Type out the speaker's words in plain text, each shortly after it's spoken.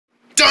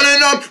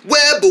dum.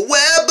 Webba,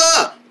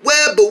 webba,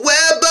 webba,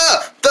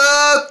 webba,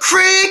 the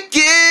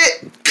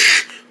cricket.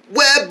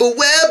 Webba,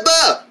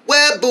 webba,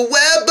 webba,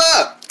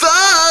 webba,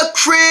 the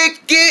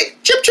cricket.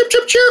 Chirp, chirp,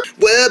 chirp, chirp.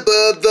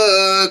 Webba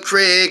the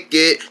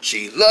cricket.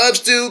 She loves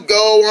to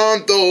go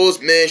on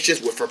those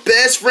missions with her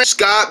best friend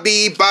Scott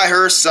B by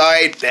her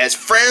side. Best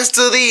friends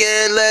to the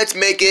end, let's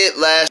make it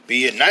last.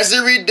 Be it nice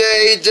every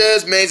day,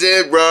 just makes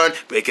it run.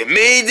 We can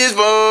make this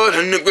fun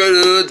in the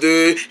better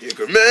day. You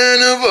can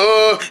man of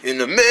all, in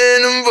the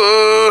man of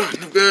all, in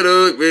the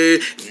better way,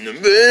 in the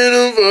man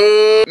of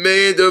all,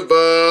 made the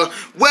ball.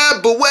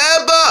 Webba,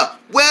 webba,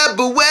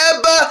 webba,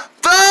 webba,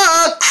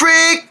 the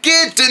cricket.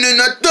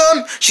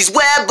 Dum. She's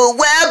Webba,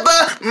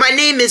 Webba. My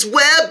name is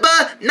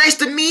Webba. Nice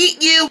to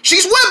meet you.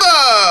 She's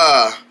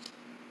Webba.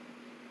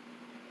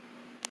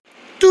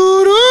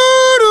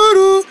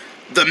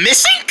 The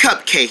missing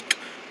cupcake.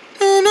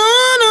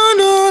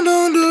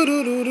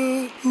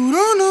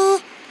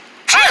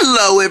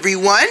 Hello,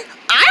 everyone.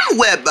 I'm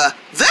Webba,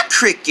 the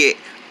cricket.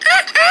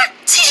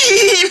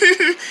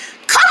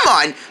 Come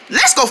on,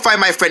 let's go find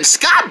my friend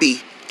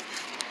Scobby.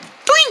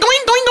 Doing,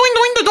 doing, doing, doing,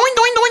 doing, doing,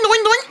 doing, doing,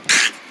 doing, doing.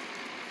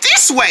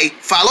 This way,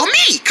 follow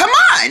me. Come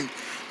on.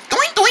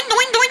 Doing, doing,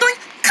 doing, doing, doing.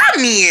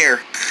 Come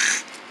here.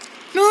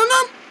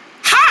 No.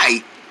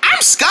 Hi, I'm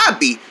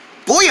Scobby.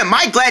 Boy, am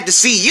I glad to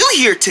see you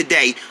here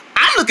today.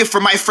 I'm looking for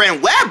my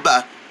friend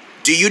Webba.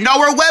 Do you know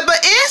where Webba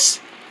is?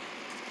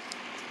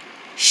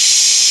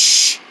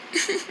 Shh.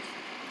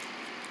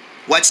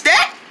 What's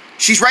that?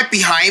 She's right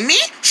behind me?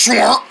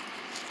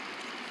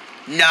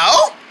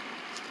 No?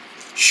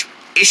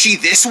 Is she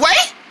this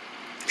way?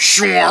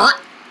 Short.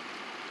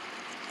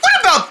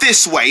 What about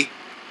this way?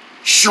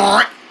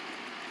 Short.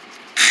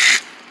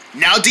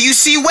 Now do you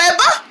see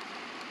Webba?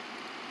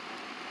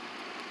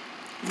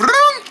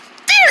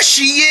 There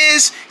she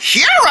is.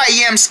 Here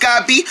I am,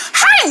 Scobby.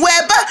 Hi,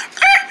 Webba.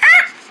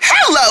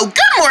 Hello.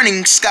 Good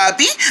morning,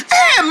 Scobby.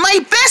 My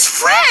best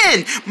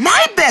friend.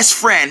 My best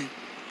friend.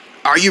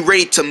 Are you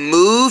ready to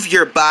move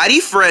your body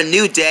for a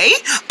new day?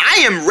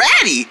 I am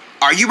ready.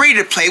 Are you ready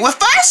to play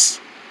with us?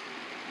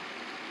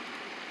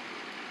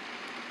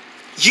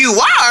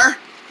 You are?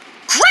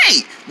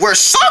 Great! We're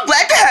so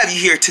glad to have you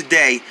here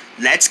today.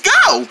 Let's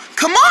go.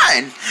 Come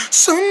on.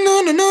 So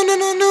no.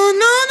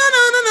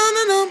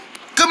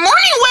 Good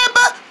morning,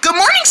 Webba. Good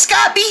morning,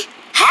 Scobby.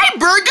 Hi,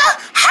 Burga.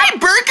 Hi,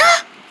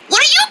 Burga.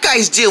 What are you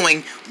guys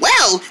doing?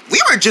 Well,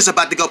 we were just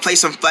about to go play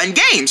some fun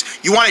games.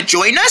 You want to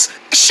join us?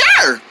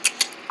 Sure.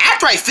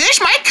 After I finish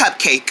my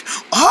cupcake.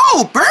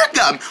 Oh,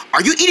 Burga,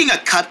 are you eating a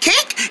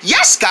cupcake?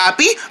 Yes,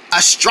 Scobby.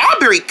 A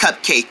strawberry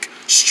cupcake.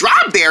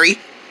 Strawberry?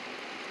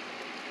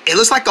 It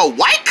looks like a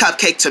white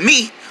cupcake to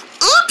me.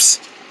 Oops!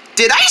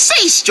 Did I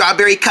say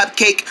strawberry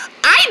cupcake?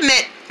 I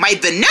meant my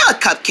vanilla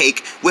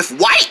cupcake with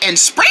white and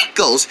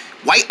sprinkles.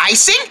 White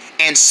icing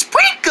and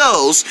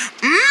sprinkles.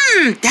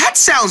 That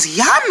sounds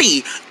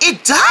yummy.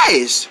 It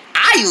does.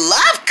 I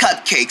love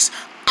cupcakes.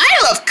 I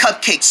love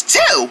cupcakes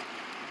too.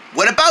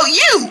 What about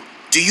you?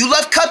 Do you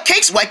love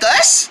cupcakes like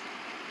us?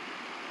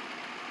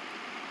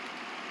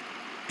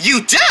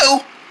 You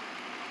do?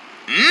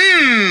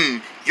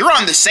 You're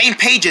on the same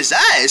page as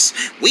us.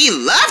 We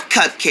love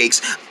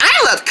cupcakes.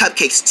 I love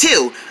cupcakes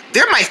too.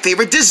 They're my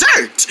favorite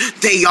dessert.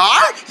 They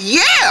are?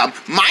 Yeah,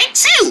 mine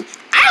too.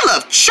 I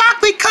love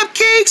chocolate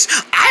cupcakes.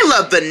 I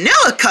love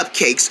vanilla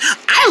cupcakes.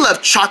 I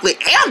love chocolate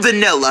and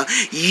vanilla.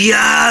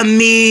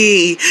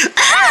 Yummy.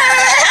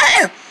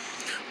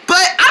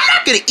 But I'm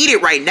not gonna eat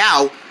it right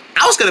now.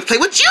 I was gonna play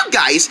with you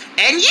guys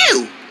and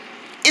you.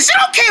 Is it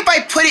okay if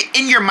I put it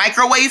in your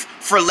microwave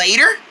for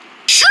later?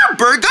 Sure,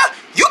 Burga.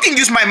 You can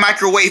use my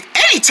microwave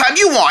anytime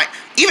you want,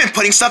 even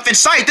putting stuff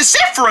inside to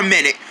sit for a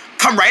minute.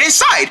 Come right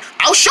inside.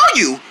 I'll show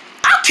you.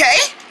 Okay.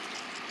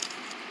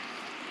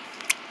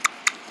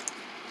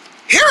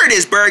 Here it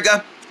is,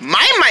 Burga.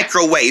 My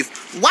microwave.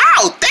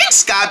 Wow,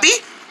 thanks,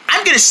 Scobby.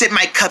 I'm gonna sit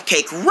my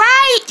cupcake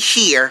right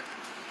here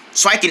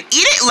so I can eat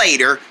it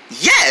later.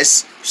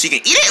 Yes, so you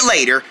can eat it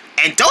later.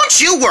 And don't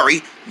you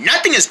worry,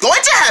 nothing is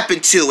going to happen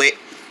to it.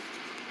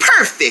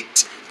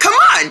 Perfect. Come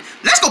on,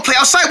 let's go play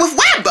outside with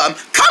Webba.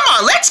 Come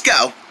on, let's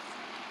go.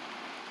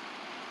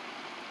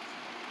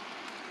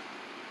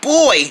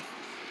 Boy,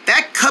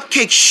 that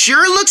cupcake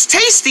sure looks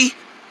tasty.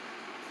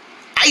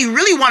 I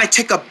really want to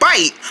take a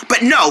bite,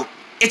 but no,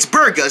 it's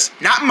Burga's,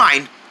 not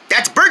mine.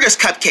 That's Burga's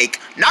cupcake,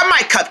 not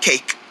my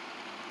cupcake.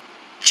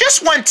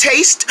 Just one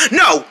taste?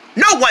 No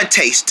one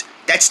taste.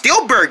 That's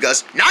still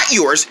Burga's, not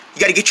yours.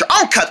 You gotta get your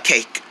own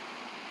cupcake.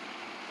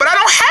 But I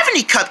don't have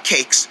any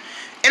cupcakes,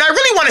 and I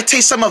really want to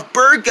taste some of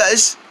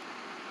Burga's.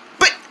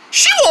 But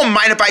she won't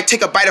mind if I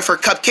take a bite of her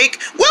cupcake,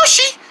 will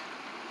she?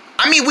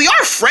 I mean, we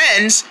are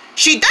friends.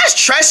 She does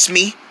trust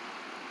me,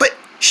 but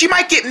she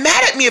might get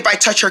mad at me if I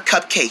touch her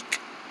cupcake.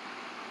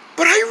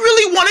 But I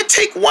really want to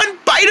take one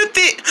bite of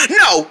it.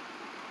 No,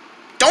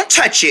 don't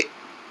touch it.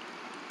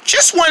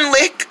 Just one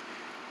lick.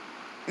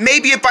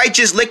 Maybe if I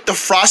just lick the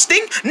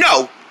frosting?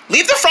 No,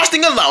 leave the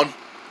frosting alone.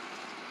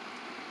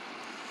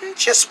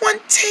 Just one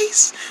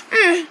taste.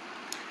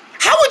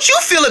 How would you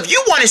feel if you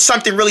wanted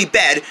something really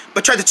bad,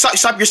 but tried to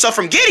stop yourself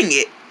from getting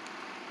it?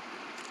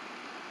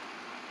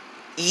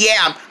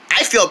 Yeah,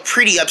 I feel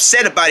pretty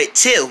upset about it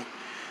too.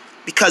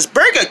 Because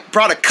Burger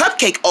brought a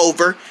cupcake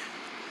over,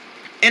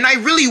 and I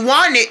really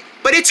want it,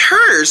 but it's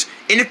hers.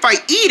 And if I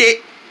eat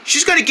it,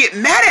 she's gonna get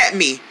mad at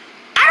me.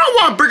 I don't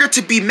want Burger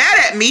to be mad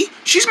at me.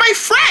 She's my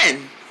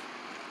friend.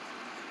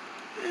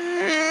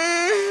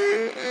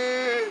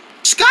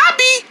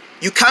 Scobby,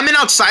 you coming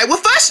outside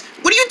with us?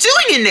 What are you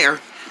doing in there?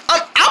 I'll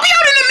be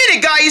out in a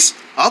minute, guys.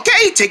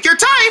 Okay, take your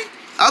time.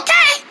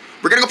 Okay,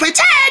 we're gonna go play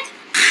tag.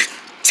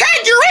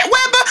 Tag, you're it,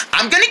 Webba.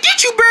 I'm gonna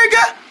get you,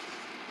 Burger.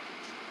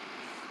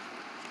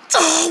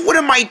 Oh, what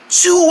am I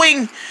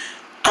doing?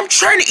 I'm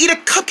trying to eat a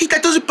cupcake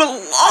that doesn't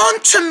belong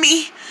to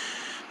me.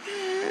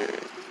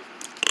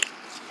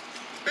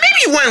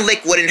 Maybe one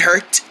lick wouldn't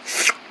hurt.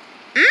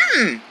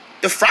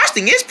 The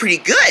frosting is pretty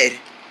good.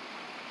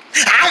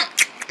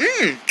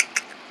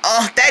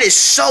 Oh, that is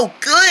so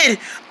good.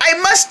 I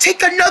must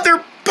take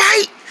another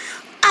bite.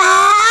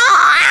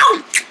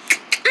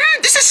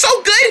 This is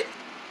so good.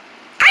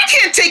 I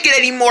can't take it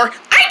anymore.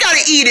 I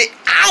gotta eat it.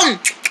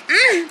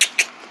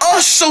 Oh,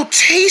 so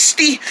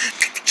tasty.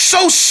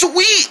 So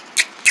sweet.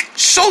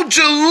 So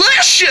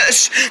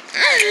delicious.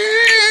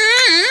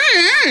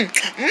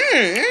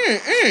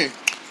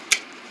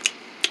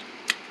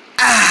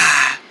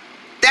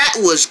 That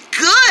was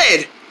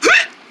good.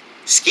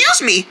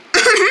 Excuse me.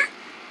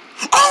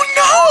 Oh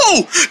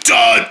no!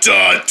 Da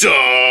da da!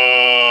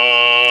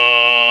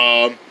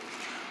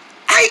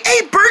 I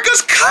ate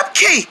Burger's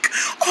cupcake.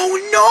 Oh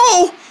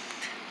no!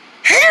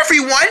 Hey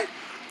everyone!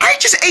 I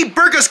just ate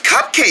Burger's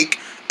cupcake.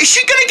 Is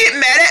she gonna get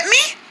mad at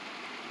me?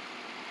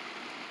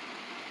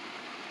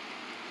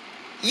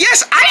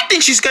 Yes, I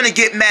think she's gonna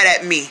get mad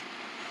at me.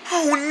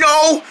 Oh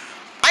no!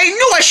 I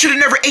knew I should have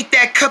never ate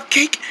that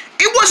cupcake.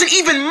 It wasn't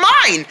even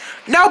mine.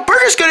 Now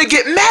Burger's gonna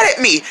get mad at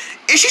me,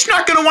 and she's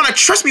not gonna want to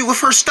trust me with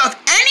her stuff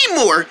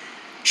anymore.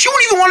 She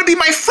won't even want to be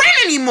my friend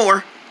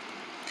anymore.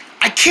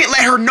 I can't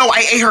let her know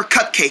I ate her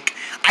cupcake.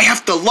 I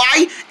have to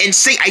lie and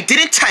say I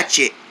didn't touch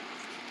it.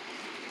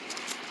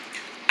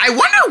 I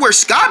wonder where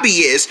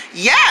Scobby is.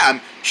 Yeah,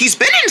 he's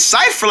been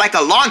inside for like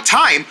a long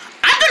time.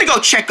 I'm gonna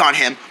go check on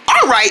him.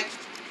 All right.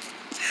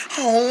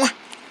 Oh,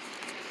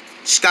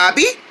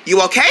 Scobby,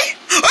 you okay?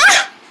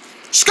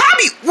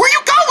 Scobby, where are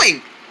you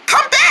going?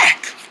 Come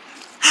back!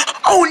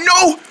 Oh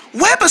no!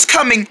 Webba's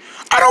coming!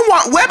 I don't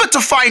want Webba to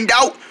find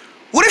out!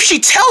 What if she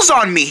tells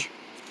on me?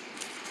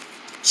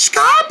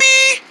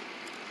 Scobby!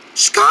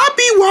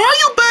 Scobby, where are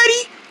you,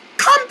 buddy?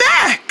 Come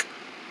back!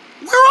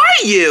 Where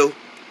are you?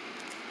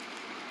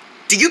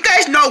 Do you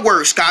guys know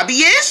where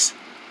Scobby is?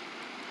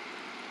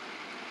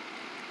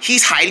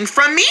 He's hiding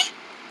from me?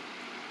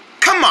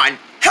 Come on,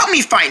 help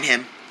me find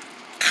him.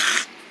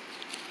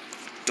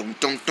 Dum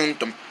dum dum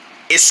dum.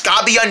 Is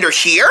Scobby under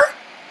here?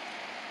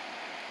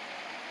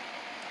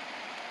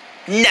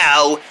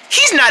 No,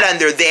 he's not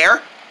under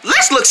there.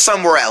 Let's look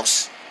somewhere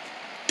else.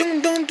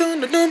 Dum, dum, dum,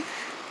 dum, dum.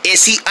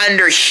 Is he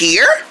under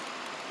here?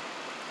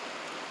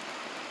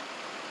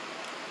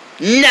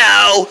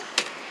 No,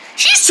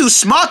 he's too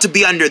small to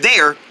be under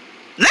there.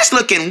 Let's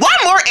look in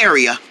one more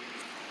area.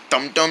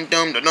 Dum, dum,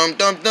 dum, dum, dum,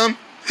 dum, dum.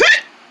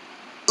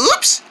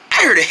 Oops,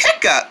 I heard a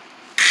hiccup.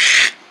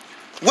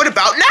 What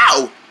about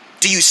now?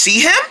 Do you see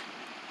him?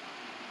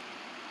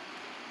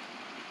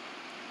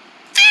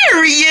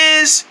 There he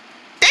is.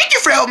 Thank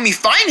you for helping me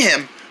find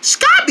him.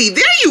 Scobby,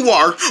 there you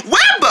are.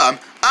 Webba,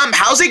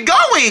 how's it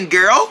going,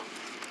 girl?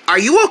 Are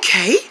you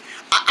okay?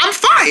 I'm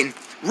fine.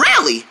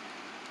 Really?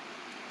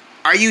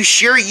 Are you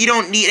sure you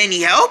don't need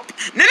any help?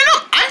 No,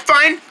 I'm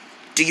fine.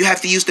 Do you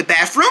have to use the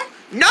bathroom?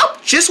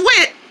 Nope, just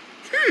went.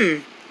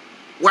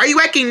 Why are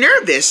you acting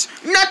nervous?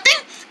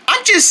 Nothing.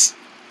 I'm just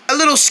a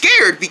little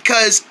scared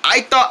because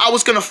I thought I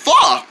was gonna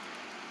fall.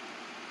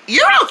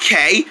 You're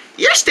okay.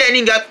 You're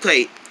standing up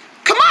great.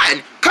 Come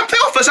on, come play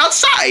with us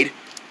outside.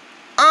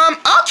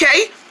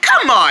 Okay,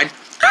 come on.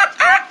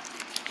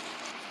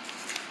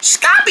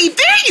 Scobby,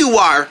 there you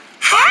are.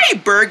 Hi,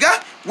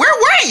 Burger. Where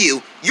were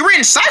you? You were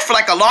inside for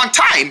like a long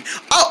time.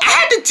 Oh, I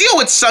had to deal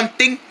with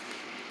something.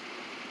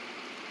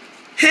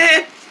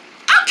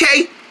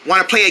 Okay,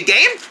 want to play a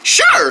game?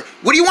 Sure.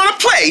 What do you want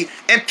to play?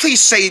 And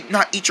please say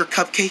not eat your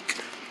cupcake.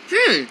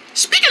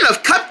 Speaking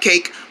of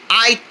cupcake,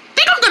 I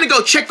think I'm gonna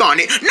go check on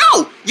it.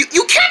 No,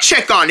 you can't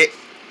check on it.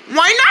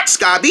 Why not,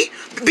 Scobby?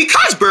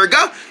 Because,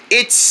 Burger,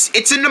 it's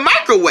in the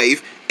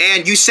microwave,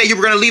 and you say you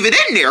were gonna leave it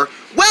in there.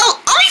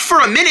 Well, only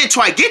for a minute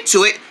until I get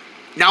to it.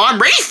 Now I'm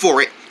ready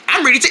for it.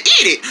 I'm ready to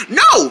eat it.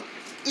 No,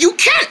 you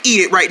can't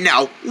eat it right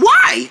now.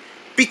 Why?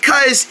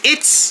 Because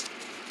it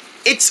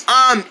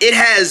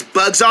has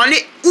bugs on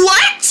it.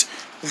 What?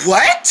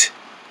 What?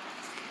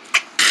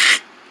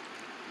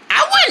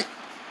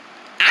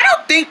 I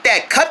don't think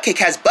that cupcake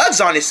has bugs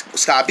on it,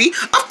 Scobby.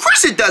 Of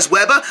course it does,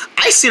 Webba.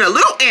 I seen a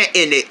little ant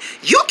in it.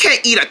 You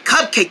can't eat a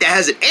cupcake that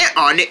has an ant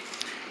on it.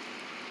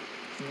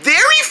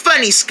 Very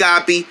funny,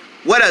 Scobby.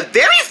 What a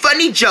very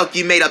funny joke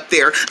you made up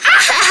there.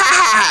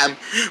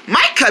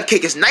 My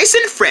cupcake is nice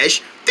and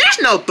fresh, there's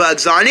no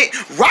bugs on it.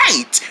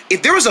 Right.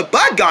 If there was a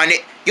bug on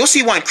it, you'll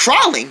see one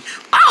crawling.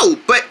 Oh,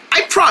 but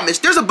I promise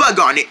there's a bug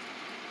on it.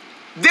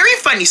 Very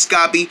funny,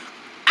 Scobby.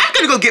 I'm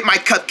gonna go get my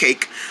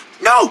cupcake.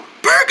 No,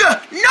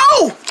 Burger,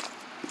 no!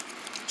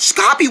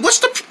 Scobby, what's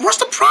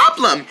the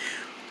problem?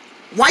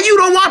 Why you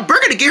don't want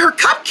Burger to get her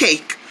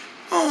cupcake?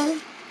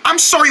 Oh, I'm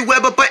sorry,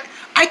 Webba, but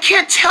I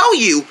can't tell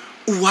you.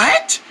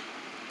 What?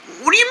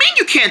 What do you mean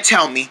you can't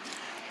tell me?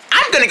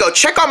 I'm gonna go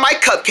check on my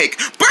cupcake.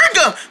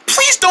 Burger,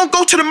 please don't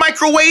go to the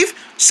microwave.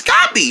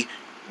 Scobby,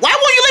 why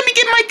won't you let me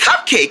get my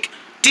cupcake?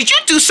 Did you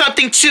do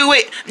something to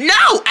it?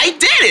 No, I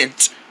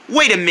didn't.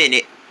 Wait a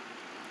minute.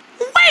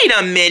 Wait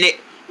a minute.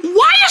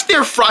 Why is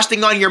there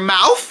frosting on your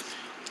mouth?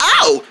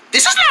 Oh,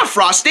 this is not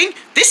frosting.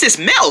 This is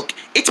milk.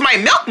 It's my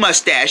milk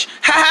mustache.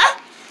 Haha.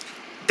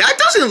 That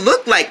doesn't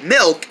look like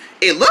milk.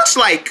 It looks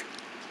like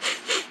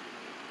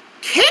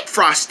cake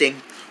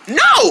frosting.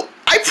 No,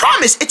 I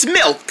promise it's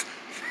milk.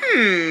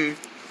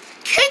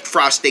 Cake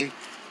frosting.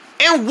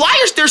 And why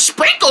is there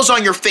sprinkles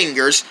on your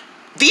fingers?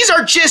 These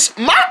are just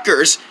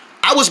markers.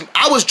 I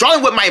was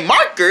drawing with my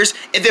markers,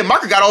 and then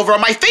marker got over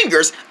on my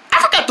fingers.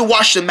 I forgot to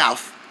wash them out.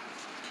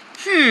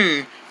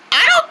 I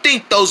don't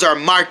think those are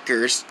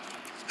markers.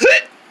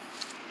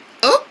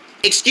 Oh,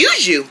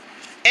 excuse you.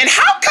 And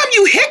how come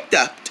you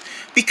hiccuped?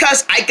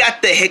 Because I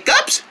got the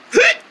hiccups?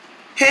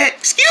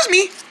 Excuse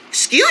me.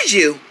 Excuse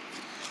you.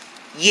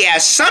 Yeah,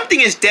 something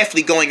is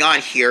definitely going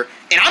on here,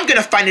 and I'm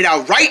gonna find it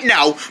out right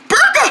now.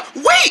 Burger,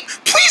 wait!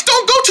 Please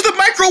don't go to the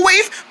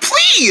microwave!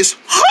 Please!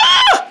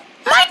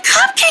 My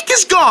cupcake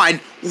is gone!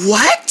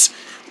 What?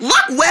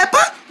 Look,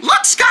 Webba!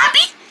 Look,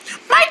 Scobby!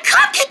 My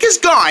cupcake is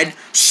gone!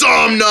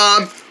 Som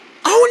nom!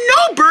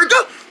 Oh no,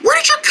 Burger! Where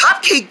did your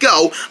cupcake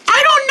go?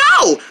 I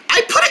don't know!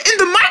 I put it in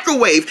the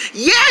microwave!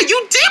 Yeah,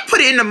 you did put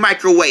it in the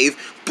microwave!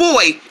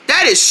 Boy,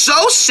 that is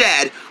so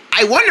sad!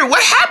 I wonder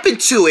what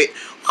happened to it!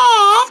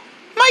 Aw,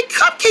 my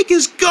cupcake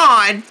is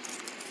gone!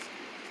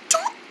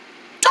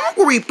 Don't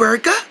worry,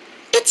 Burger.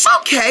 It's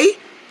okay.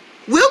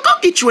 We'll go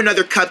get you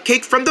another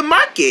cupcake from the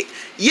market.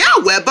 Yeah,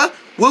 Webba,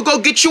 we'll go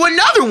get you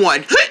another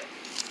one.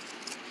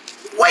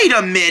 Wait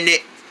a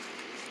minute.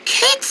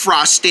 Cake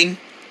frosting,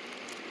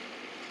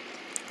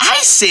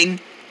 icing,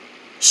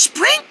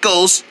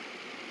 sprinkles,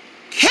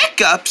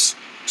 hiccups.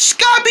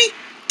 Scobby,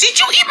 did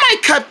you eat my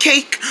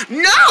cupcake?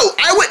 No,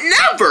 I would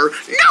never.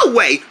 No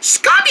way.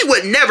 Scobby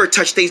would never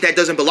touch things that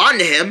doesn't belong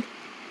to him.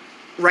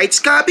 Right,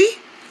 Scobby?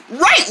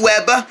 Right,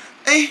 Webba.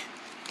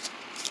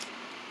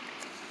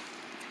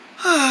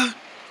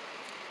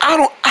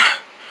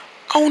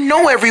 Oh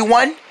no,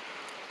 everyone.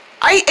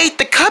 I ate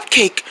the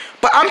cupcake,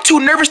 but I'm too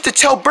nervous to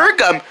tell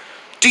Burgum.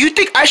 Do you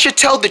think I should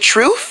tell the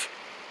truth?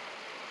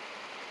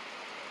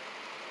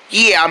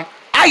 Yeah,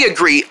 I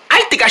agree.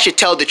 I think I should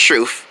tell the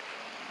truth.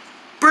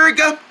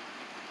 Burgum,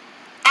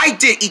 I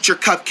did eat your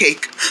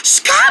cupcake.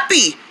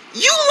 Scobby,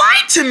 you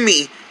lied to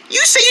me.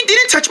 You say you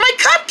didn't touch my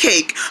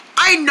cupcake.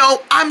 I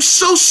know, I'm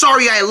so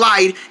sorry I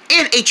lied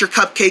and ate your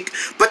cupcake.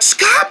 But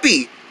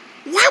Scobby,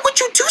 why would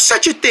you do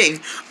such a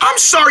thing? I'm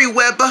sorry,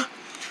 Webba.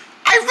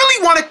 I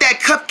really wanted that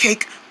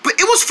cupcake, but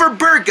it was for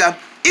Burger.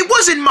 It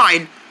wasn't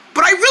mine.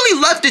 But I really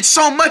loved it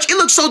so much. It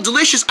looked so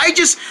delicious. I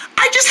just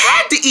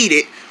had to eat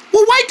it.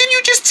 Well, why didn't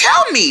you just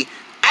tell me?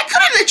 I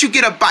couldn't let you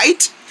get a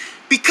bite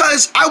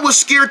because I was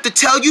scared to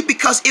tell you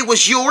because it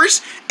was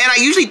yours, and I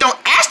usually don't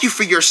ask you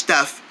for your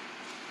stuff.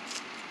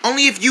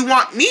 Only if you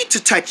want me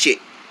to touch it.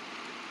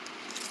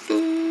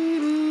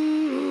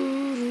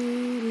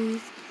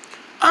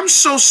 I'm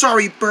so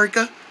sorry,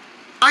 Burger.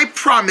 I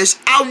promise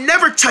I'll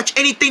never touch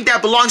anything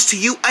that belongs to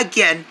you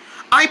again.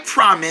 I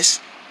promise.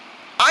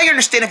 I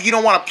understand if you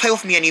don't want to play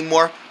with me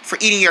anymore for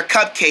eating your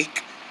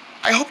cupcake.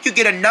 I hope you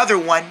get another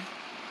one.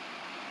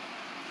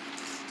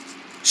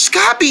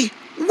 Scobby,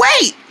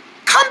 wait!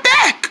 Come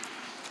back!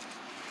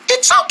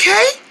 It's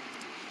okay.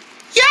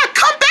 Yeah,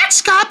 come back,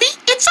 Scobby.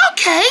 It's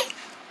okay.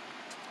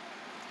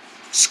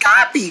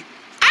 Scobby,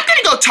 I'm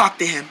gonna go talk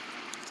to him.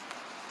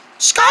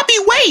 Scobby,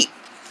 wait!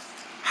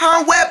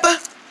 Huh,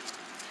 Webba?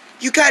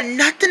 You got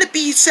nothing to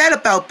be sad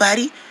about,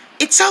 buddy.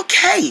 It's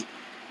okay.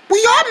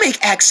 We all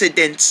make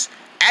accidents.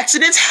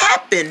 Accidents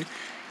happen.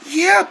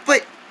 Yeah,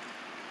 but...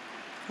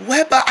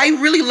 Webba, I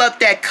really love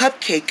that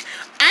cupcake.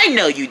 I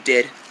know you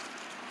did.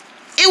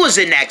 It was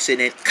an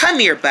accident. Come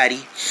here,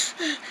 buddy.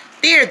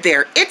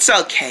 There. It's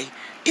okay.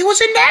 It was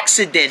an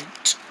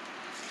accident.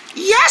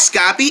 Yes,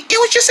 Scobby, it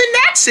was just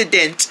an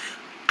accident.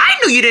 I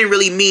knew you didn't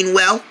really mean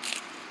well.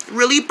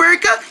 Really,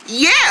 Burger?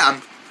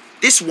 Yeah.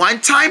 This one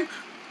time,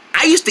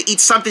 I used to eat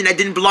something that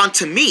didn't belong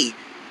to me.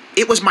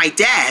 It was my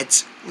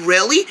dad's.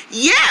 Really?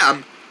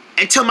 Yeah.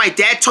 Until my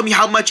dad told me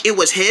how much it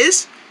was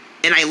his,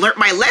 and I learned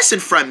my lesson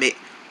from it.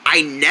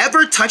 I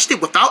never touched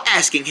it without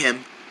asking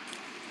him.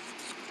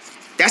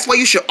 That's why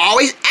you should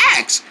always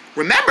ask.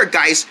 Remember,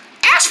 guys,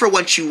 ask for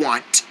what you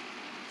want.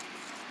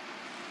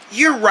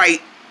 You're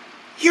right.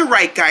 You're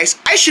right, guys.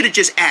 I should have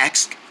just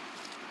asked.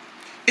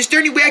 Is there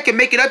any way I can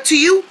make it up to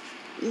you?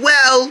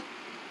 Well,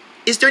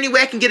 is there any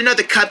way I can get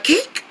another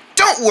cupcake?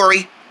 Don't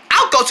worry.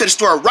 I'll go to the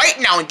store right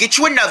now and get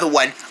you another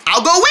one.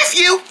 I'll go with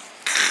you.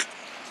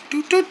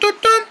 Do.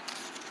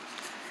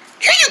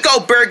 Here you go,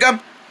 Burger.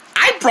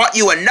 I brought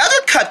you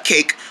another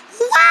cupcake.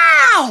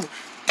 Wow!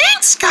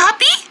 Thanks,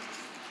 Scotty.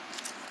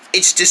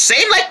 It's the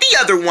same like the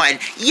other one.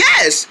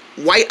 Yes,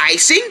 white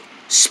icing,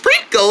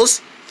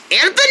 sprinkles,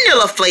 and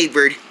vanilla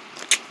flavored.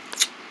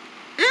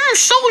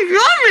 So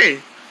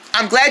yummy.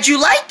 I'm glad you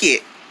like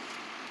it.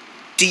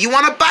 Do you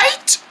want a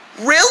bite?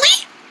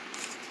 Really?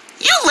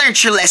 You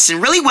learned your lesson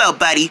really well,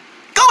 buddy.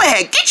 Go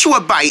ahead, get you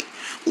a bite.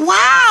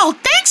 Wow,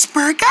 thanks,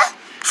 Burger.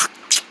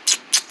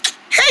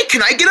 Hey,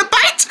 can I get a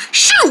bite?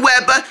 Sure,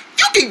 Webber.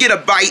 You can get a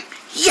bite.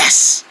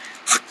 Yes.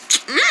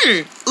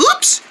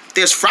 Oops,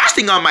 there's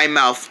frosting on my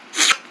mouth.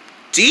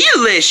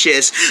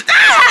 Delicious.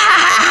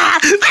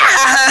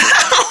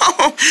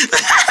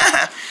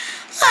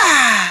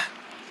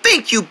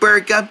 Thank you,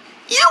 Burger.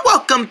 You're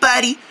welcome,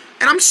 buddy.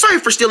 And I'm sorry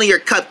for stealing your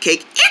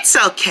cupcake. It's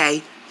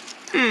okay.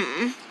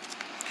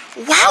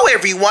 Wow,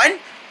 everyone.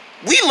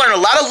 We learned a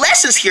lot of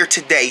lessons here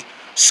today.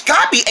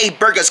 Scotty ate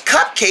Burger's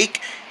cupcake,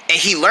 and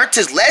he learned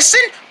his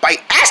lesson by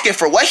asking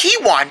for what he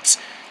wants.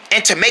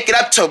 And to make it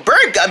up to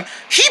Burger,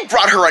 he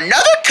brought her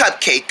another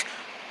cupcake.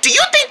 Do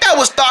you think that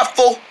was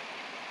thoughtful?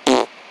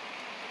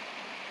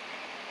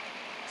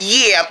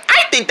 Yeah,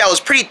 I think that was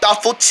pretty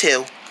thoughtful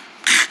too.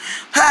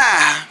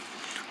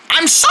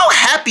 I'm so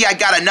happy I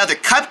got another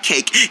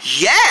cupcake.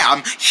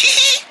 Yeah.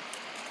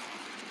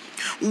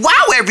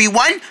 Wow,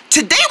 everyone.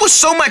 Today was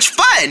so much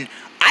fun.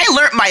 I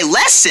learned my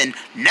lesson.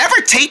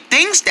 Never take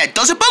things that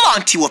doesn't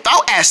belong to you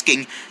without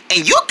asking.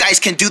 And you guys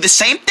can do the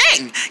same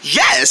thing.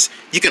 Yes,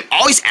 you can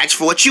always ask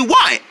for what you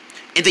want.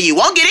 And then you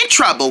won't get in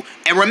trouble.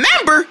 And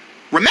remember,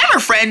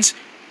 friends,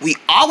 we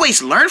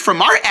always learn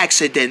from our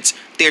accidents.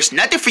 There's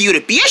nothing for you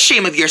to be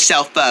ashamed of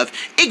yourself of.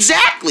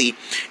 Exactly.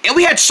 And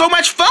we had so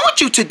much fun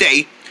with you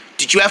today.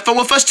 Did you have fun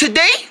with us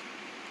today?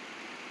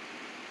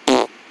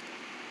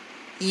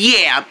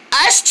 Yeah,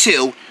 us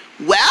too.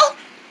 Well,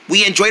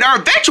 we enjoyed our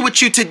adventure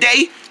with you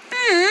today.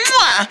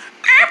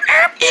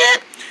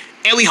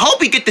 And we hope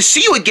we get to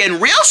see you again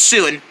real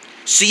soon.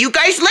 See you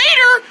guys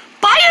later.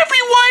 Bye,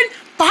 everyone.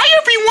 Bye,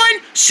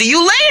 everyone. See you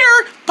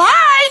later.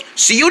 Bye.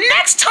 See you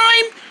next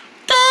time.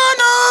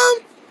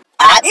 Da-da.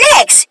 Up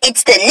next,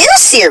 it's the new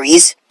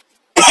series,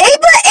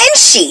 Paper and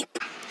Sheep.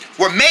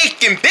 We're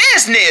making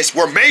business.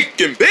 We're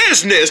making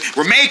business.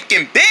 We're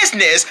making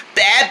business.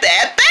 Bad,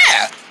 bad,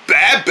 bad.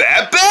 Bad,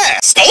 bad,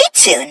 bad. Stay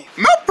tuned.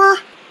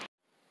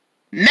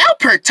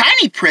 Meltpur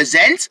Tiny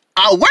presents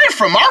a word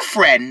from our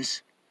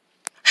friends.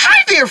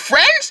 Hi there,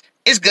 friends.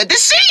 It's good to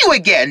see you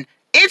again.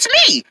 It's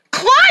me,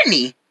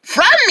 Cloney,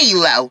 from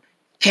Milo.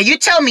 Can you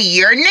tell me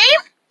your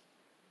name?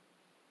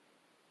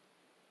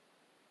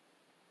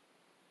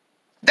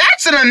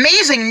 That's an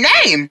amazing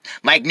name.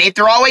 Like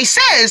Nathan always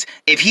says,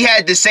 if he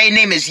had the same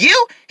name as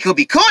you, he'll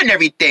be cool and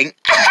everything.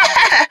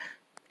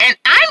 And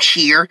I'm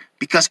here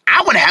because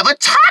I want to have a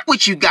talk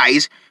with you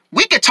guys.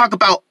 We could talk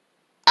about,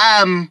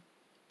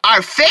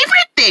 our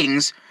favorite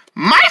things.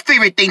 My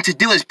favorite thing to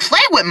do is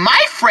play with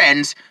my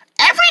friends.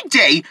 Every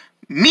day,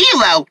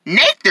 Milo,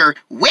 Nathan,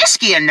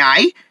 Whiskey, and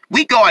I,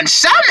 we go on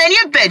so many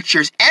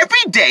adventures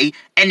every day,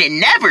 and it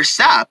never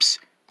stops.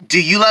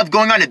 Do you love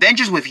going on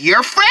adventures with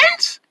your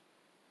friends?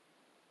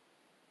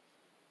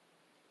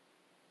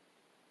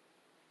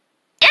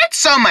 It's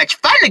so much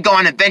fun to go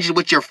on adventures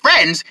with your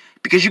friends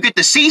because you get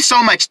to see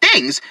so much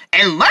things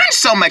and learn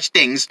so much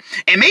things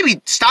and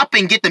maybe stop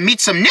and get to meet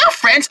some new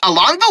friends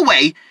along the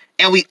way.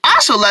 And we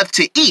also love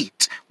to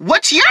eat.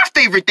 What's your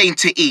favorite thing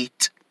to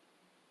eat?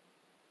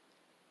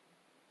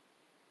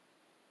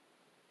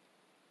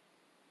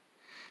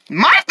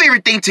 My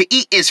favorite thing to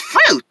eat is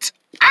fruit.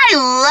 I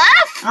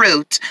love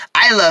fruit.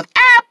 I love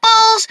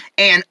apples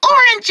and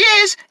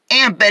oranges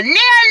and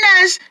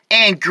bananas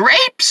and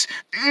grapes.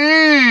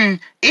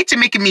 It's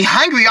making me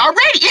hungry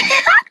already.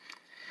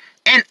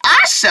 And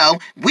also,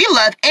 we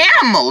love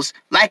animals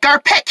like our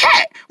pet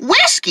cat,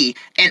 Whiskey,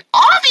 and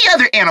all the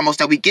other animals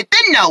that we get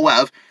to know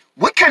of.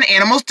 What kind of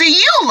animals do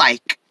you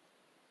like?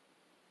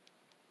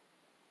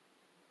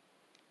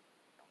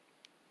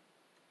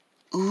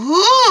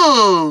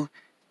 Ooh,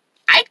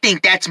 I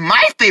think that's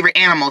my favorite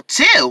animal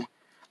too.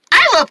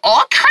 I love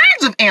all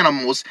kinds of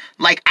animals.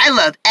 Like I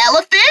love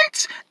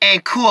elephants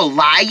and cool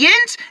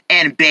lions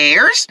and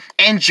bears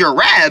and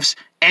giraffes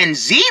and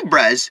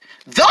zebras.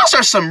 Those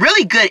are some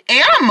really good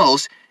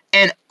animals.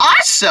 And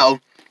also,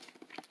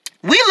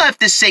 we love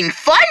to sing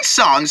fun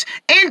songs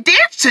and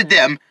dance to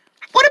them.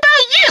 What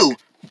about you?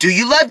 Do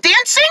you love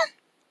dancing?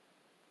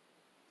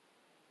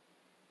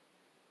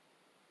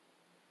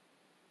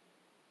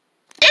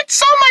 It's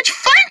so much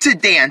fun to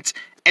dance,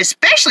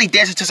 especially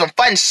dancing to some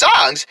fun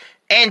songs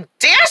and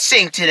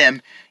dancing to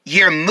them.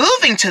 You're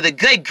moving to the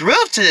good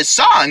groove to the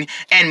song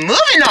and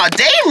moving all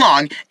day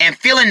long and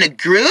feeling the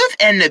groove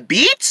and the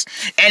beats,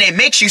 and it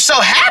makes you so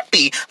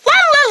happy. La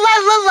la la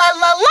la la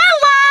la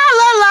la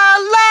la la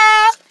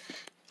la.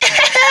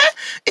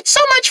 It's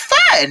so much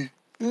fun.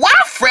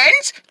 Wow,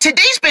 friends,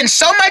 today's been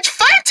so much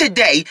fun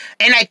today,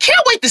 and I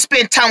can't wait to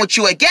spend time with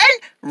you again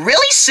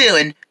really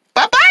soon.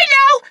 Bye-bye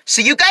now.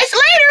 See you guys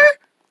later.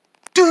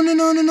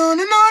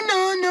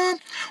 Do-no-no-no-no-no-no-no.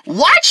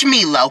 Watch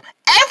Milo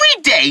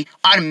every day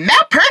on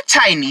Meltpur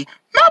Tiny.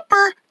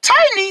 Meltpur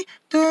Tiny.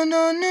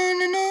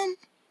 Do-no-no-no-no.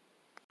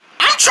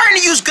 I'm trying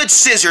to use good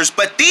scissors,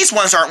 but these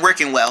ones aren't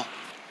working well.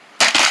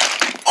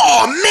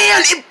 Oh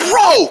man, it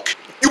broke!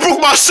 You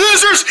broke my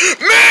scissors?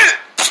 Man,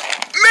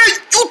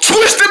 you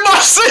twisted my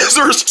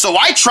scissors! So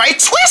I tried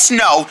Twist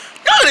No.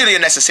 Not really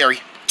unnecessary.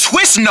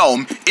 Twist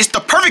Gnome is the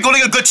perfect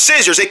holding of good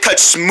scissors. It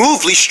cuts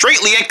smoothly,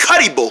 straightly, and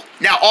cuttable.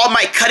 Now all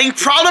my cutting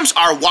problems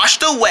are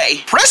washed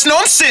away. Press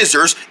Gnome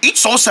scissors, each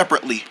sold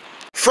separately.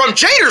 From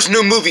Jader's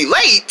new movie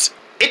Late,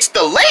 it's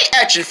the Late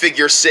action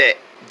figure set.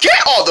 Get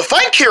all the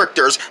fun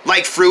characters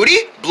like Fruity,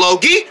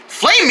 Blogy,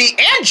 Flamey,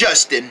 and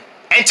Justin.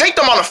 And take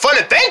them on a fun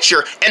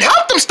adventure and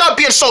help them stop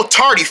being so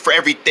tardy for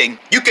everything.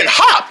 You can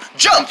hop,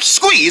 jump,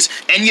 squeeze,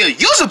 and you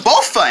use it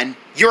both fun.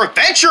 Your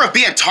adventure of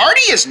being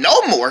tardy is no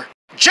more.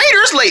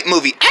 Jader's Late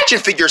movie action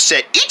figure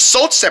set, each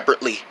sold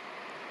separately.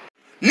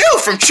 New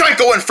from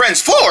Chico and Friends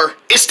 4,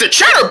 it's the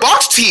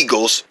Chatterbox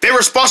Teagles. They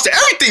respond to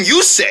everything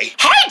you say.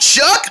 Hi,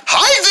 Chuck.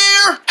 Hi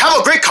there. Have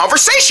a great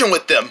conversation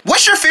with them.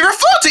 What's your favorite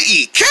food to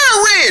eat?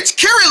 Carrots.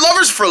 Carrot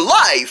lovers for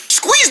life.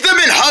 Squeeze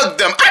them and hug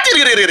them.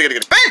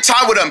 Spend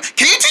time with them.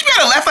 Can you teach me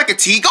how to laugh like a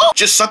Teagle?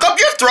 Just suck up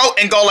your throat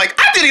and go like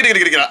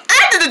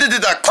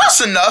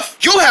close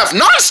enough. You'll have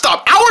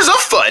non-stop hours of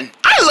fun.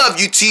 I love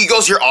you,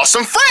 Teagles. You're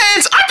awesome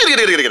friends.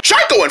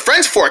 Chico and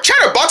Friends 4,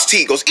 Chatterbox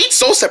Teagles, each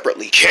sold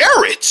separately.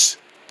 Carrots.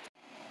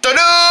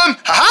 Ta-dum!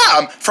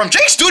 Ha-ha! From J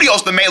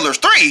Studios The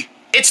Mailers 3,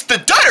 it's the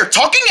Dutter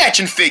talking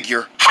action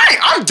figure. Hi,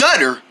 I'm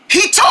Dutter.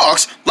 He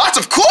talks lots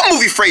of cool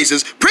movie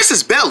phrases.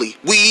 Princess Belly,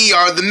 we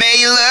are the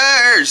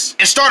Mailers.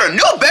 And start a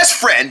new best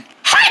friend.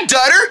 Hi,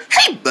 Dutter.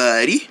 Hey,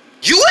 buddy.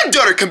 You and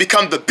Dutter can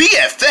become the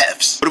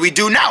BFFs. What do we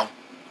do now?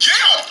 Yeah,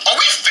 are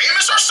we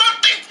famous or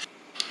something?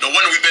 No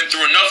wonder we've been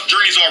through enough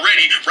journeys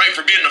already, right,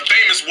 for being the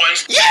famous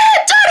ones. Yeah,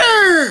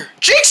 Dutter!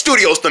 J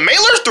Studios The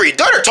Mailers 3,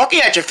 Dutter talking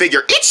action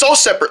figure, each sold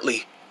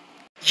separately.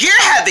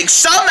 You're having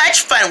so much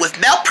fun with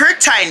Meltpur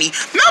Tiny.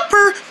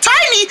 Meltpur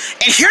Tiny,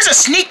 and here's a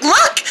sneak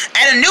look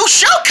at a new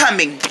show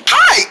coming.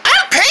 Hi,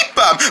 I'm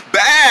Paper.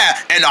 Bah,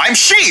 and I'm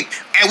Sheep.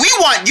 And we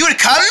want you to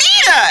come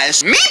meet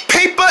us. Meet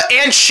Paper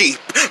and Sheep.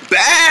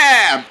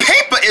 Bah,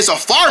 Paper is a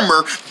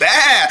farmer.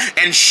 Bah,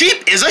 and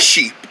Sheep is a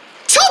sheep.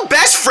 Two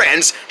best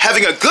friends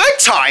having a good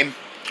time.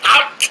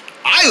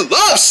 I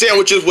love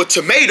sandwiches with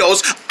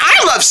tomatoes.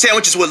 I love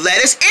sandwiches with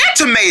lettuce and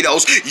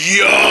tomatoes.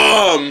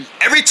 Yum!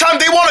 Every time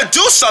they want to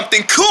do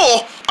something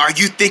cool, are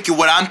you thinking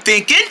what I'm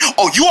thinking?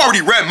 Oh, you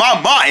already read my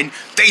mind.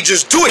 They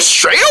just do it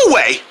straight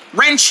away.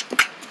 Wrench,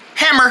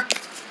 hammer,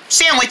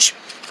 sandwich.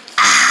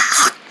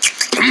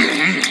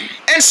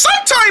 And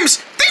sometimes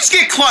things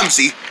get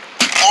clumsy.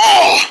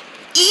 Oh!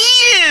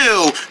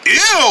 Ew!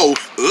 Ew!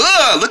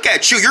 Ugh! Look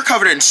at you, you're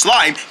covered in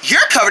slime.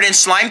 You're covered in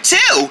slime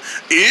too.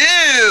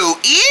 Ew!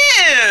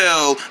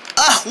 Ew!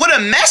 Ugh, what a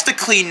mess to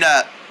clean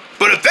up.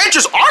 But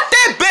adventures aren't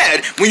that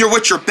bad when you're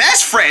with your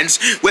best friends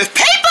with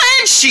Paper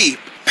and Sheep.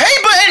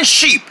 Paper and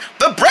Sheep,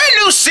 the brand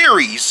new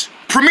series.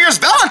 Premieres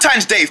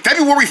Valentine's Day,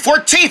 February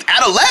 14th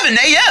at 11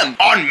 a.m.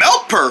 on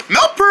Meltpur.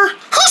 Meltpur?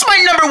 Who's my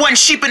 #1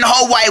 sheep in the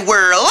whole wide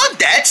world?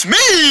 That's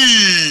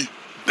me!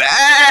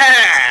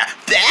 Bah!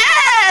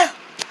 Bah!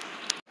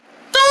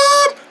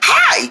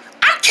 Hi,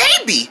 I'm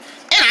KB,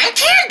 and I'm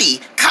Candy.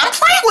 Come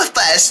play with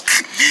us.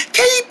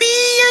 KB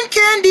and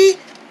Candy,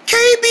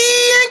 KB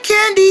and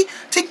Candy,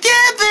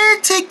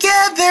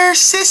 together,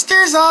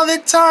 sisters all the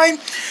time.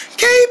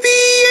 KB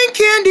and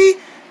Candy,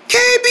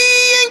 KB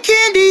and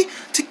Candy,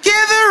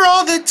 together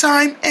all the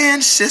time,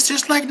 and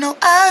sisters like no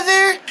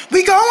other.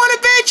 We go on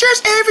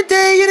adventures every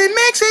day, and it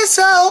makes it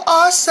so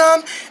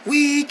awesome.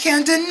 We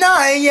can't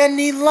deny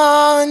any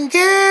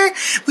longer.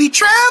 We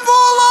travel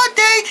all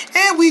day,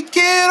 and we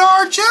get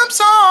our jumps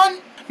on,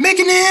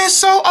 making it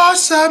so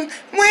awesome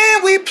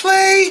when we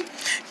play.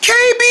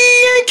 KB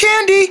and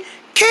Candy,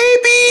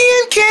 KB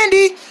and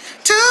Candy,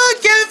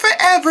 together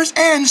forever,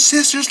 and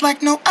sisters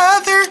like no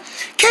other.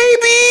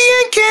 KB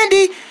and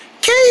Candy,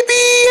 KB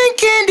and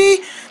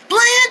Candy,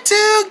 playing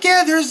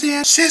together,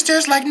 and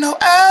sisters like no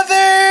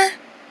other.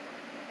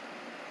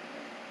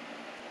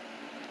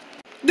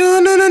 No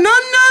no no no no no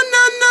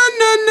no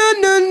no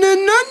no no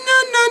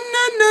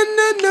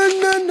no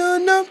no no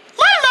no.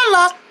 La la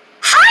la.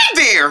 Hi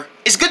there.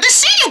 It's good to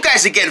see you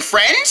guys again,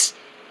 friends.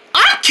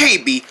 I'm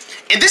KB,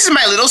 and this is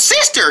my little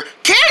sister,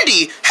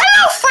 Candy.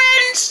 Hello,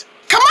 friends.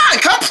 Come on,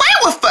 come play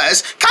with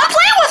us. Come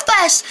play with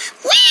us.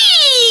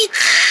 Whee!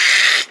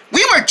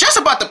 We were just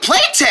about to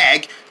play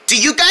tag. Do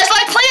you guys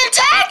like playing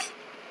tag?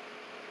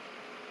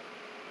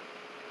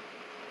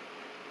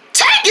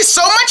 Tag is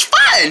so much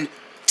fun.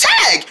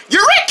 Tag,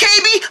 you're right,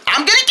 KB.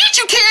 I'm gonna get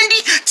you,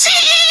 Candy.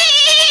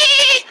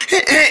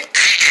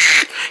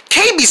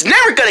 KB's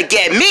never gonna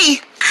get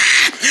me.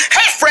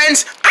 Hey,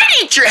 friends, I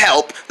need your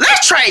help.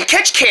 Let's try and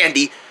catch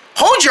Candy.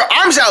 Hold your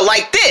arms out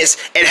like this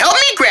and help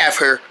me grab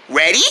her.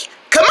 Ready?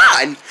 Come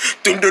on.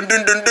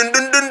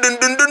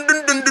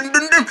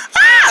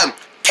 Ah!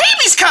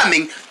 KB's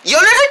coming.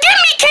 You'll never get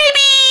me, KB.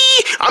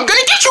 I'm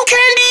gonna get you,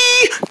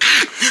 Candy.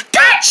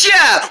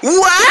 Gotcha.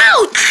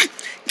 Wow!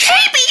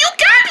 KB, you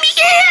got me!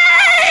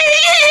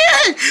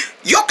 Yeah!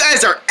 You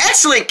guys are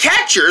excellent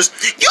catchers.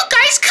 You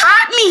guys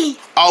caught me.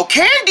 Oh,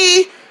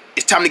 Candy,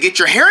 it's time to get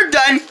your hair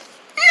done.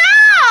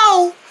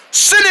 No!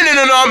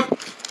 Synonym.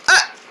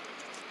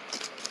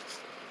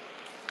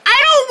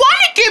 I don't want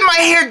to get my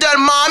hair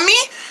done,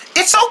 Mommy.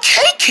 It's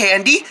okay,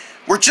 Candy.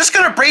 We're just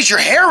gonna braid your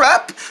hair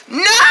up.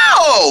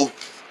 No!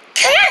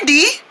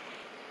 Candy?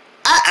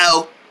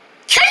 Uh-oh.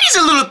 Candy's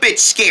a little bit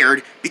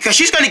scared because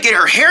she's gonna get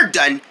her hair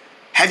done.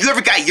 Have you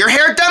ever got your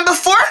hair done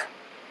before?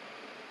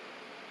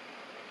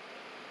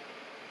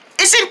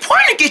 It's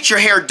important to get your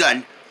hair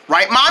done.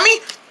 Right, Mommy?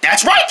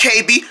 That's right,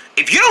 KB.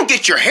 If you don't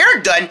get your hair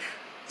done,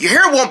 your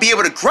hair won't be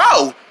able to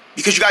grow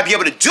because you gotta be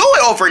able to do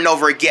it over and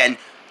over again.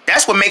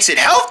 That's what makes it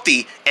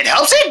healthy. It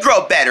helps it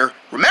grow better.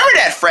 Remember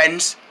that,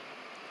 friends.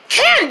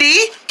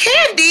 Candy!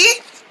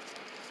 Candy!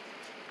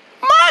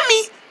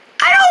 Mommy,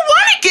 I don't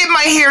want to get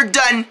my hair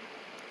done.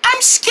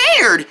 I'm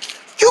scared.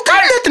 You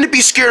got nothing to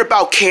be scared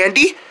about,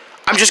 Candy.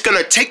 I'm just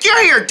gonna take your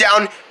hair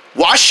down,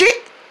 wash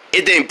it,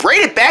 and then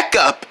braid it back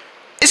up.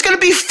 It's gonna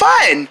be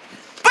fun.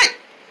 But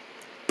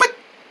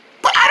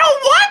I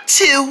don't want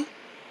to.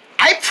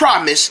 I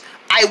promise,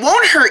 I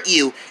won't hurt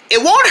you.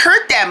 It won't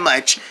hurt that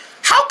much.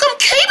 How come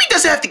KB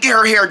doesn't have to get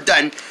her hair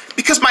done?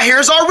 Because my hair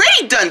is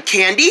already done,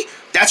 Candy.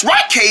 That's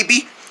right,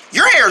 KB.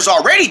 Your hair is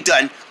already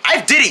done.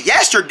 I did it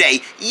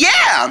yesterday.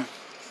 Yeah.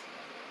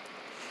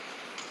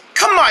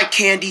 Come on,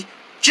 Candy.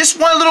 Just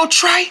one little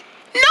try?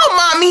 No,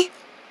 Mommy.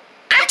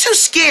 I'm too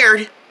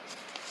scared.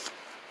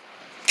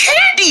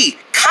 Candy,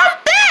 come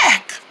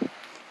back.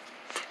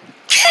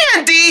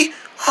 Candy.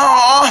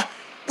 Aw,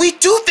 we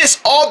do this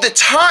all the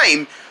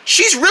time.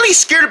 She's really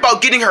scared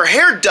about getting her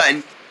hair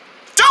done.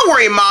 Don't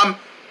worry, Mom.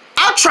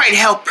 I'll try and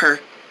help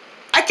her.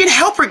 I can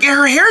help her get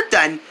her hair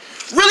done.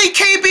 Really,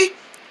 KB?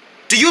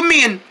 Do you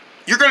mean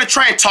you're gonna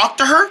try and talk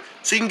to her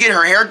so you can get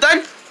her hair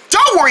done?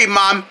 Don't worry,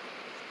 Mom.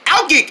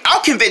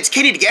 I'll convince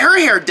Candy to get her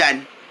hair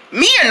done.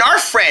 Me and our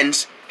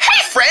friends.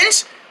 Hey,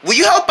 friends, will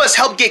you help us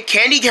help get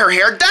Candy her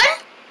hair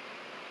done?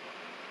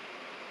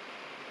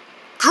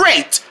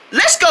 Great.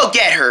 Let's go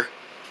get her.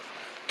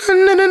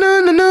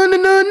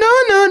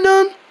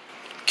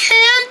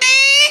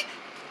 Candy?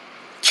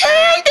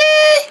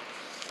 Candy?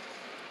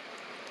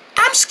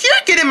 I'm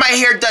scared getting my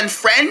hair done,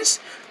 friends.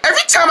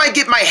 Every time I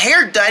get my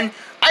hair done,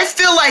 I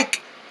feel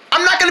like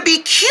I'm not gonna be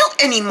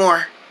cute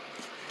anymore.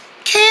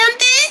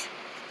 Candy?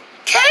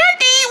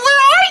 Candy,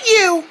 where are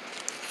you?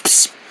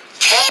 Psst,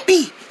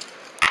 KB,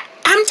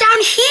 I'm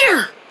down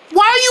here.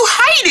 Why are you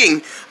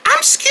hiding?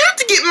 I'm scared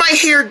to get my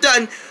hair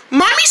done.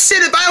 Mommy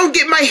said if I don't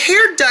get my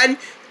hair done,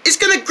 it's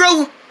gonna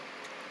grow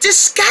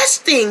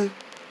disgusting.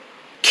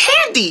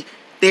 Candy,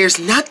 there's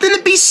nothing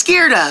to be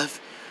scared of.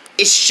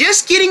 It's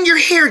just getting your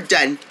hair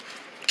done.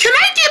 Can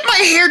I get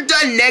my hair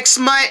done next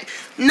month?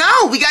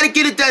 No, we gotta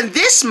get it done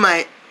this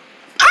month.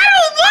 I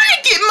don't want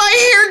to get my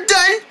hair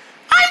done.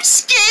 I'm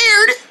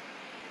scared.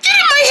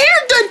 Getting my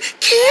hair done.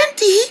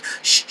 Candy,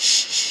 shh,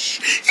 shh, shh.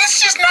 It's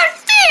just not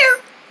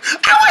fair.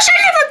 I wish I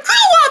never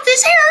grew all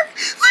this hair.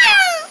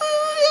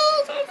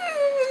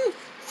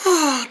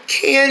 Oh,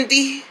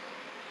 Candy,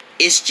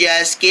 it's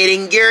just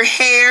getting your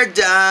hair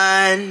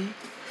done.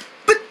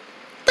 But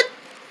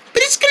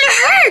it's gonna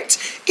hurt.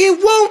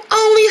 It won't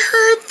only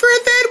hurt for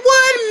that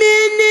 1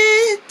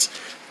 minute.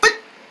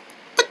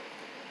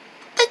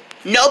 But,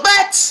 no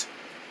buts.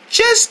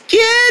 Just get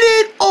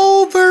it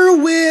over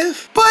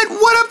with. But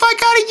what if I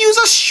gotta use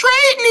a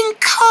straightening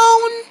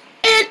cone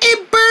and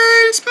it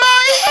burns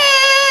my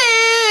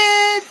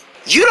head?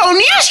 You don't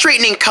need a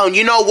straightening cone.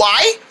 You know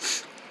why?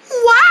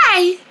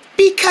 Why?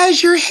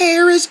 Because your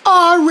hair is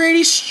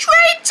already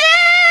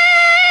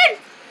straightened.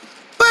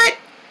 But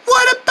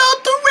what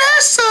about the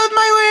rest of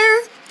my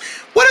hair?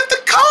 What if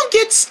the cone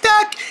gets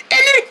stuck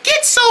and it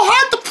gets so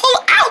hard to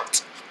pull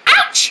out?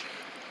 Ouch!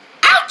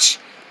 Ouch!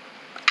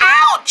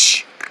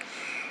 Ouch!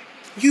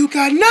 You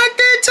got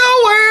nothing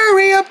to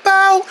worry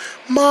about.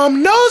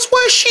 Mom knows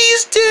what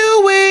she's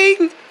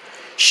doing.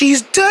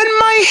 She's done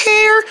my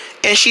hair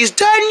and she's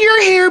done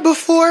your hair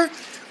before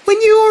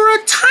when you were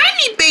a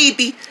tiny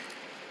baby.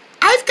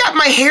 I've got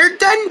my hair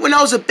done when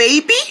I was a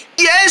baby.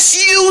 Yes,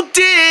 you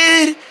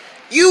did.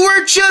 You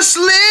were just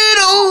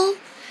little.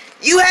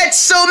 You had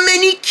so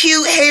many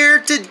cute hair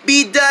to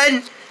be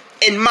done.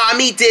 And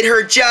Mommy did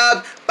her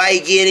job by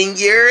getting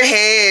your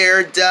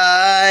hair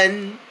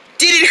done.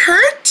 Did it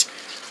hurt?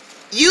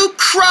 You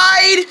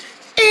cried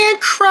and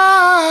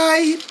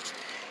cried.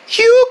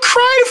 You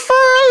cried for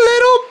a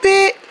little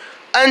bit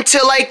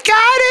until I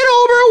got it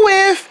over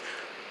with.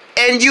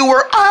 And you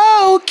were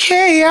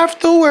okay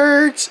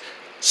afterwards.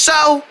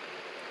 So,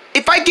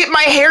 if I get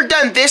my hair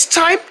done this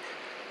time,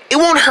 it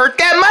won't hurt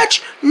that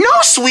much?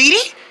 No,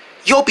 sweetie.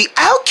 You'll be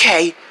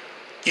okay.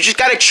 You just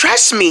gotta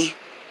trust me.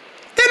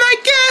 Then I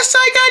guess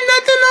I got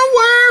nothing to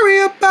worry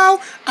about.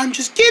 I'm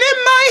just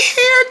getting my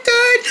hair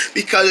done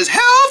because it's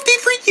healthy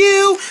for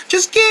you.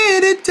 Just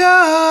get it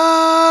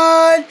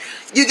done.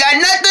 You got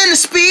nothing to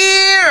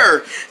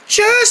spare.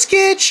 Just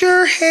get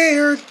your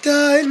hair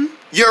done.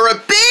 You're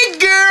a big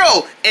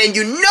girl and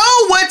you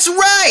know what's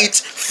right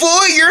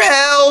for your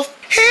health.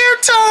 Hair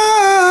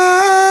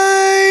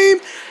time.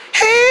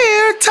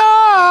 Hair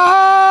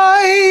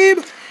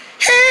time.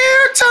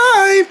 Hair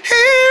time.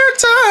 Hair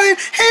time.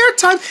 Hair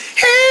time.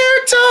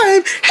 Hair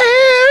time.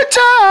 Hair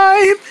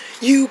time.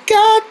 You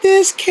got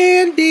this,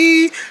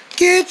 Candy.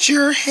 Get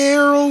your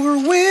hair over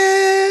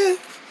with.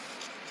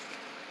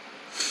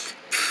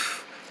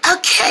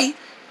 Okay,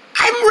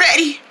 I'm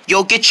ready.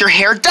 You'll get your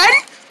hair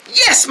done?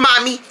 Yes,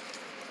 Mommy.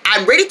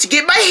 I'm ready to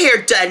get my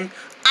hair done.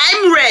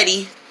 I'm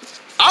ready.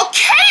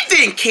 Okay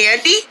then,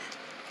 Candy.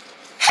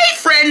 Hey,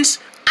 friends,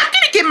 I'm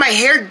gonna get my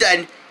hair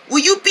done. Will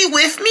you be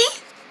with me?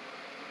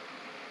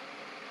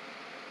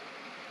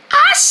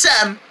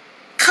 Awesome.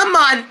 Come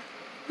on,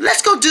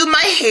 let's go do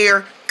my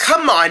hair.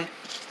 Come on,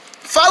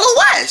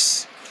 follow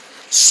us.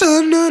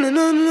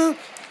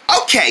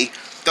 Okay,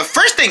 the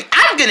first thing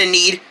I'm gonna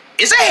need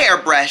is a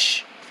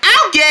hairbrush.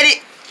 I'll get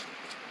it.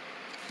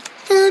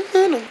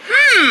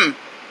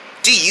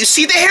 Do you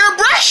see the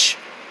hairbrush?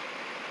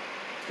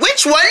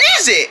 Which one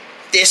is it?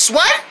 This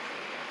one?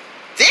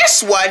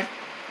 This one?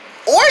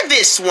 Or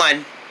this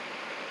one?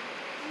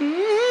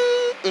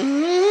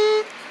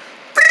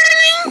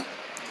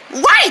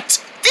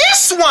 Right!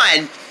 This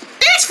one!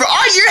 Thanks for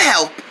all your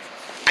help.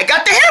 I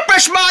got the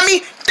hairbrush, Mommy.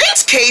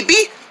 Thanks,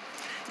 KB.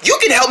 You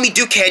can help me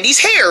do Candy's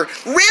hair.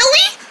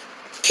 Really?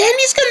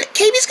 Candy's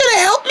gonna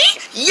help me?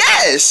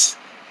 Yes!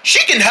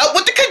 She can help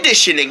with the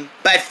conditioning.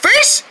 But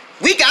first,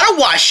 we gotta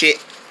wash it.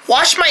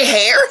 Wash my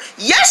hair?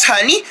 Yes,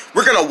 honey.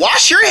 We're gonna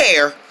wash your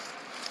hair.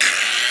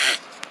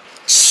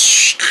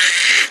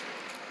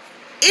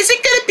 Is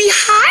it gonna be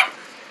hot?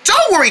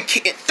 Don't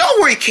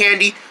worry,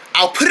 Candy.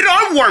 I'll put it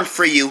on warm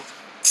for you.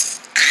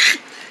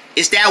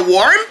 Is that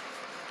warm?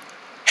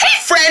 Hey,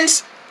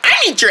 friends. I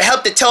need your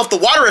help to tell if the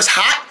water is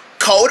hot,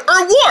 cold,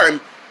 or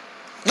warm.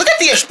 Look at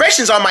the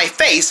expressions on my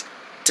face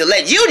to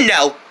let you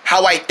know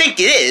how I think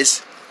it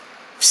is.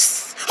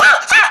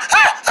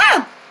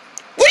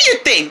 What do you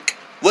think?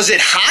 Was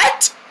it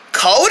hot,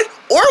 cold,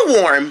 or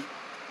warm?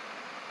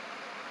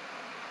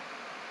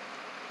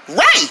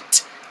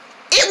 Right!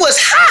 It was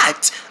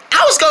hot!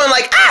 I was going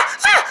like,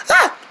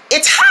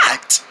 it's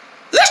hot!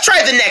 Let's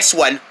try the next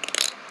one.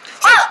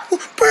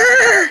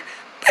 Brr,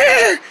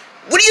 brr.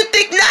 What do you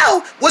think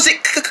now? Was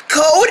it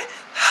cold,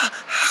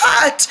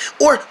 hot,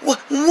 or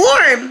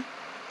warm?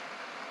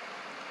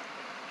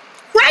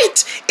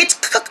 Right! It's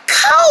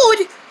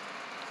cold!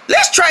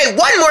 Let's try it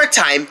one more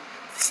time.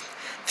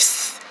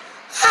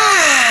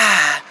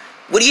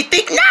 What do you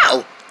think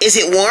now? Is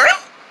it warm?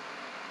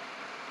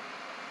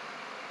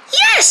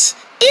 Yes,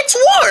 it's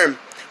warm.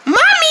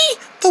 Mommy,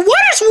 the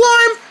water's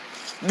warm.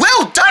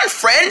 Well done,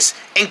 friends.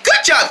 And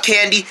good job,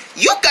 Candy.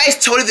 You guys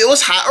told if it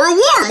was hot or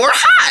warm or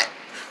hot.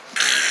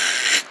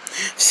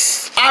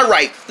 All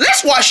right,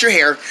 let's wash your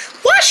hair.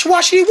 Wash,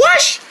 washity,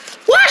 wash.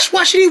 Wash,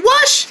 washity,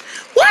 wash.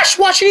 Wash,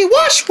 washity,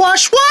 wash.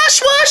 Wash,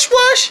 wash, wash,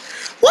 wash.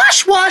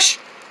 Wash, wash.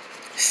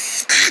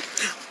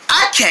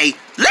 Okay,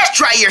 let's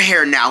dry your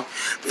hair now.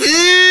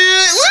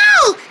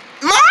 Whoa!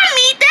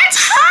 Mommy, that's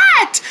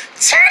hot!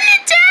 Turn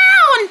it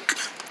down!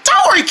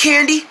 Don't worry,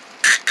 Candy.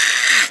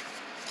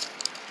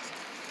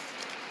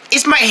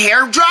 Is my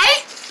hair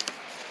dry?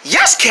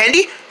 Yes,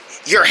 Candy.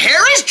 Your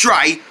hair is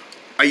dry.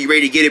 Are you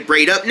ready to get it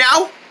braided up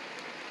now?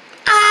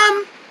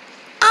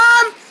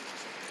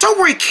 Don't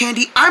worry,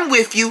 Candy. I'm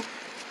with you.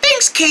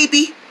 Thanks,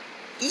 KB.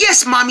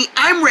 Yes, Mommy,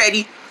 I'm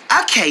ready.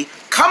 Okay,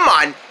 come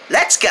on.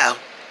 Let's go.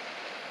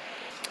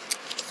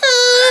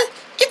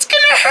 It's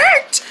gonna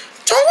hurt.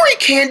 Don't worry,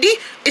 Candy.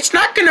 It's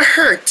not gonna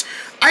hurt.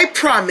 I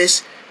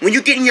promise. When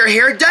you're getting your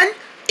hair done,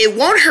 it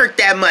won't hurt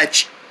that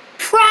much.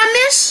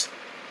 Promise?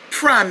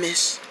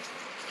 Promise.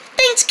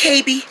 Thanks,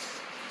 KB.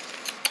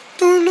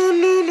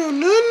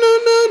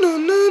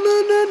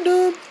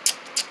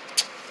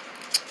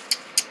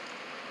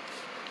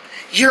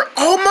 You're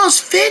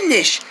almost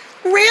finished.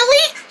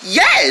 Really?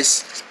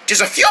 Yes.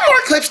 Just a few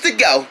more clips to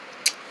go.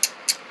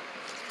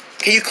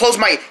 Can you close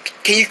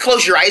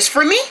your eyes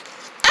for me?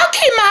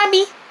 Okay,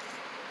 Mommy.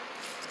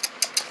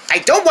 I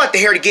don't want the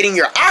hair to get in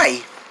your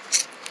eye.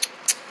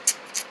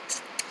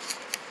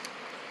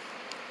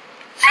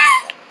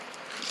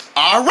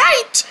 All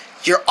right.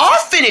 You're all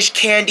finished,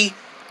 Candy.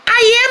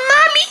 I am,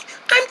 Mommy.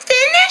 I'm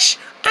finished.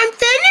 I'm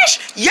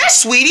finished.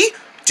 Yes, sweetie.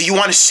 Do you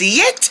want to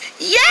see it?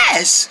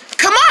 Yes.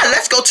 Come on,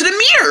 let's go to the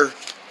mirror.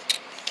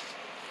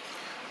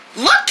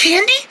 Look,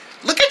 Candy.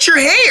 Look at your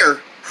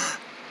hair.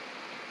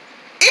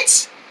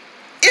 It's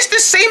the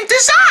same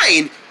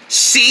design.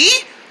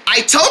 See?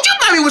 I told you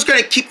Mommy was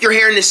going to keep your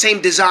hair in the same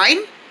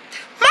design.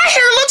 My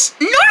hair looks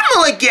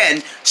normal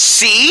again.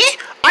 See?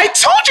 I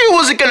told you it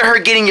wasn't going to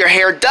hurt getting your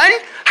hair done.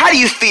 How do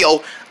you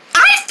feel?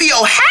 I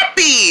feel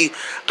happy.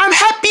 I'm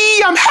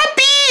happy. I'm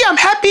happy. I'm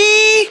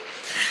happy.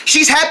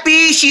 She's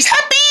happy. She's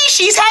happy.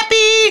 she's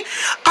happy.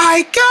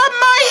 I got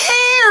my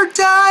hair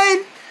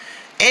done.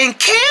 And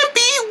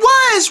Campy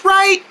was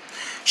right.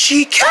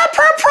 She kept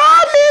her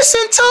promise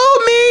and told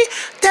me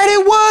that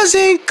it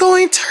wasn't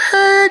going to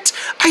hurt.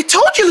 I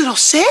told you, little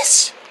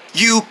sis.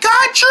 You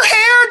got your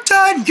hair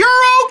done.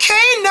 You're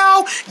okay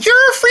now.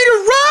 You're free to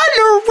run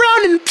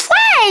around and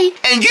play.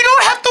 And you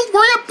don't have to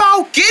worry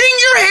about getting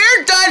your hair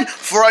done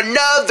for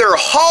another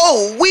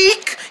whole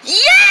week.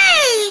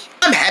 Yay!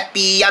 I'm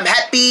happy, I'm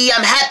happy,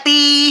 I'm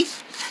happy.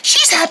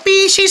 She's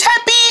happy, she's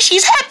happy,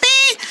 she's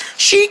happy.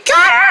 She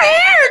got her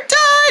hair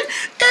done,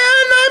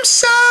 and I'm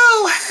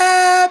so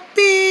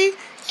happy.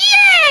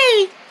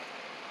 Yay!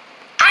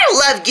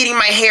 I love getting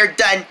my hair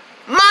done.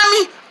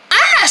 Mommy,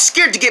 I'm not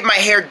scared to get my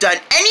hair done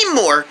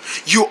anymore.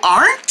 You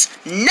aren't?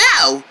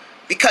 No,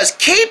 because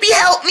KB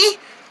helped me,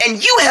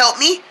 and you helped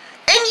me,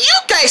 and you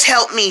guys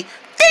helped me.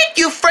 Thank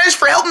you, friends,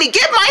 for helping me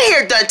get my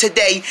hair done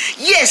today.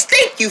 Yes,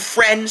 thank you,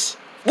 friends.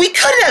 We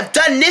couldn't have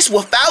done this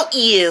without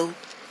you.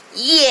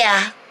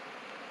 Yeah.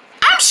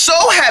 I'm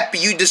so happy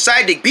you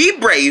decided to be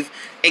brave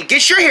and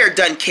get your hair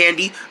done,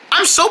 Candy.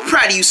 I'm so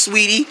proud of you,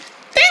 sweetie.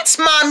 Thanks,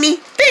 Mommy.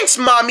 Thanks,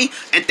 Mommy.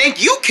 And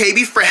thank you,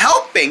 KB, for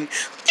helping.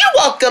 You're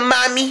welcome,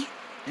 Mommy.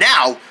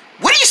 Now,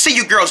 what do you say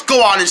you girls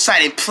go on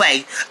inside and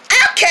play?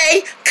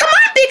 Okay. Come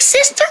on, big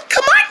sister.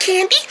 Come on,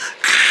 Candy.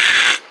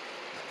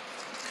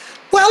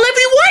 Well,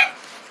 everyone,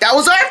 that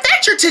was our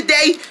adventure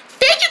today.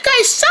 Thank you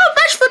guys so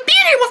much for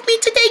being here with me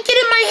today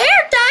getting my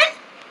hair done.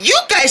 You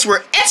guys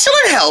were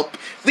excellent help.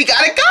 We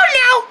gotta go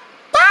now.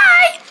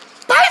 Bye.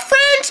 Bye,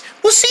 friends.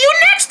 We'll see you